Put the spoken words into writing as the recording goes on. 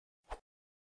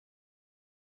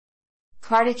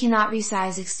Gparted cannot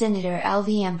resize extended or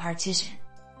LVM partition.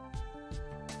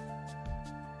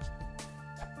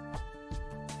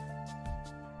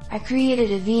 I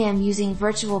created a VM using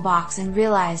VirtualBox and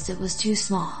realized it was too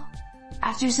small.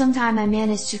 After some time I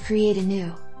managed to create a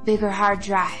new, bigger hard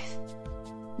drive.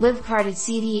 Gparted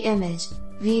CD image,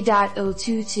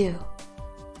 v.022.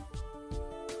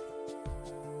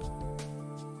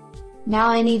 Now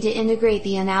I need to integrate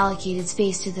the unallocated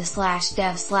space to the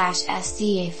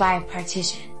 /dev/SDA5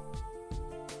 partition.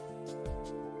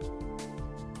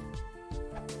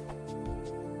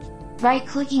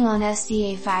 Right-clicking on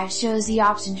SDA5 shows the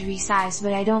option to resize,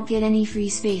 but I don't get any free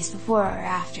space before or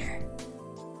after.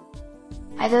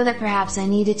 I thought that perhaps I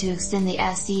needed to extend the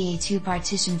SDA2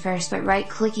 partition first, but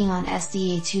right-clicking on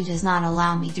SDA2 does not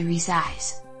allow me to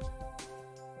resize.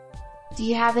 Do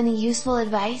you have any useful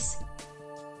advice?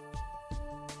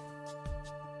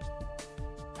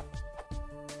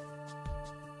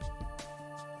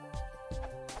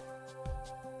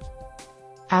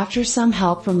 After some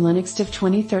help from Linux Dev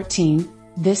 2013,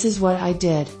 this is what I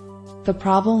did. The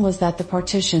problem was that the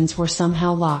partitions were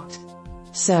somehow locked.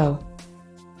 So,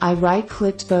 I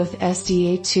right-clicked both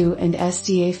SDA2 and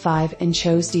SDA5 and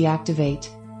chose Deactivate.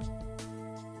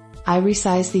 I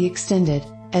resized the extended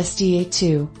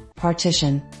SDA2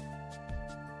 partition.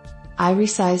 I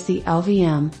resized the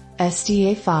LVM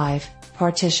SDA5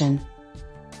 partition.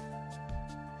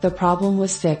 The problem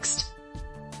was fixed.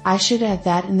 I should add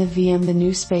that in the VM the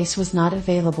new space was not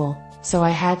available, so I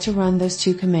had to run those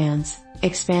two commands,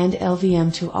 expand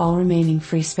LVM to all remaining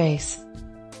free space.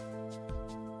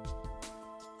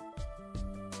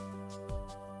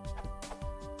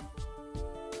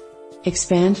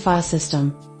 Expand file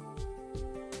system.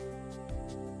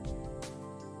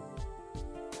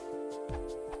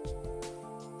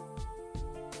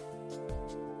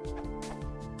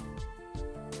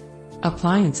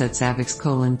 Appliance at zavix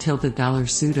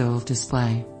 $sudo of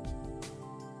display.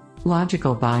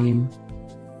 Logical volume.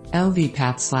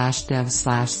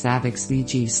 lvpath/dev/zavix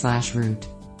vg/root.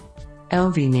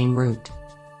 lv name root.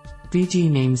 vg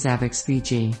name zavix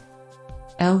vg.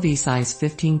 lv size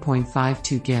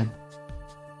 15.52 GB.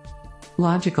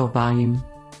 Logical volume.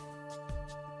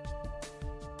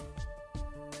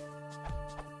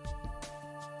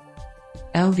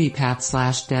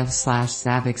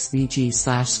 lvpath/dev/zavix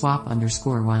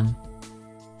vg/swap_1.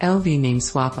 lv name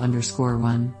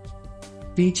swap_1.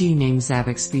 vg name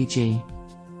zavix vg.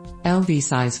 lv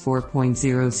size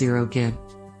 4.00 GB.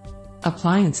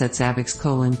 Appliance at zavix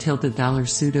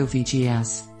 $sudo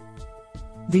vgs.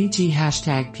 vg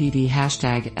 #pd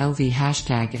 #lv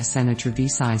 #senitra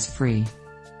vsize free.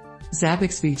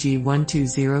 Zavix VG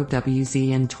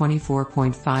 120WZ and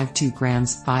 24.52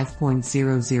 grams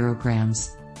 5.00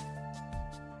 grams.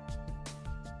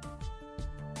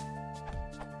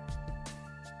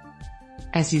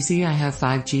 As you see, I have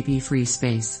 5 GB free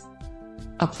space.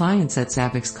 Appliance at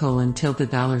zavix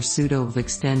 $sudo of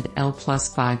extend L plus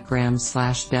 5 grams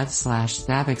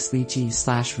 /dev/zavix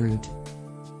vg/root.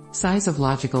 Size of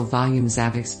logical volume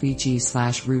zavix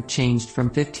vg/root changed from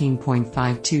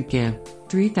 15.52 GB,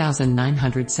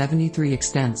 3973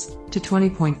 extents, to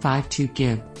 20.52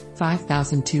 GB,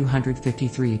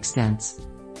 5253 extents.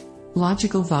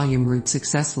 Logical volume root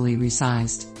successfully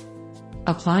resized.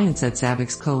 Appliance at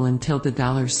zavix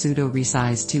 $sudo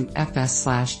resize to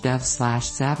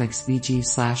fs/dev/zavix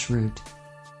vg/root.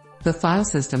 The file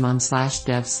system on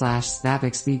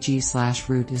 /dev/zavix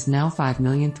vg/root is now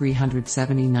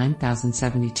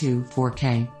 5,379,072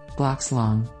 4K blocks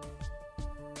long.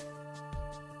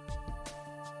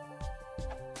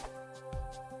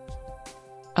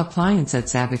 Appliance at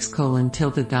zavix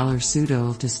 $sudo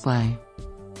of display.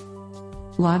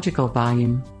 Logical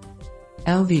volume.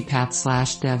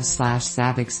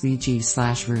 lvpath/dev/zavix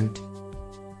vg/root.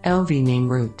 lv name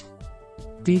root.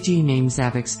 vg name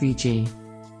zavix vg.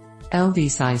 lv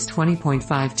size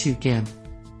 20.52 GB.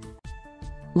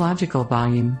 Logical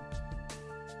volume.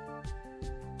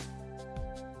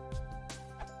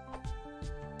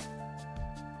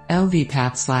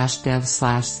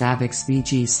 lvpath/dev/zavix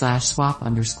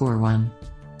vg/swap_1.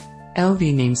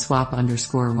 lv name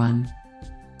swap_1.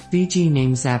 vg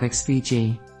name zavix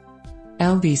vg.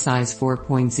 lv size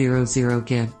 4.00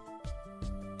 GB.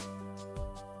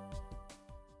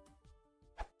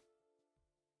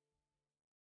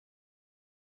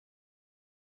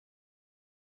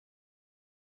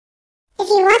 If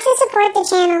you want to support the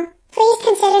channel, please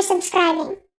consider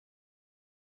subscribing.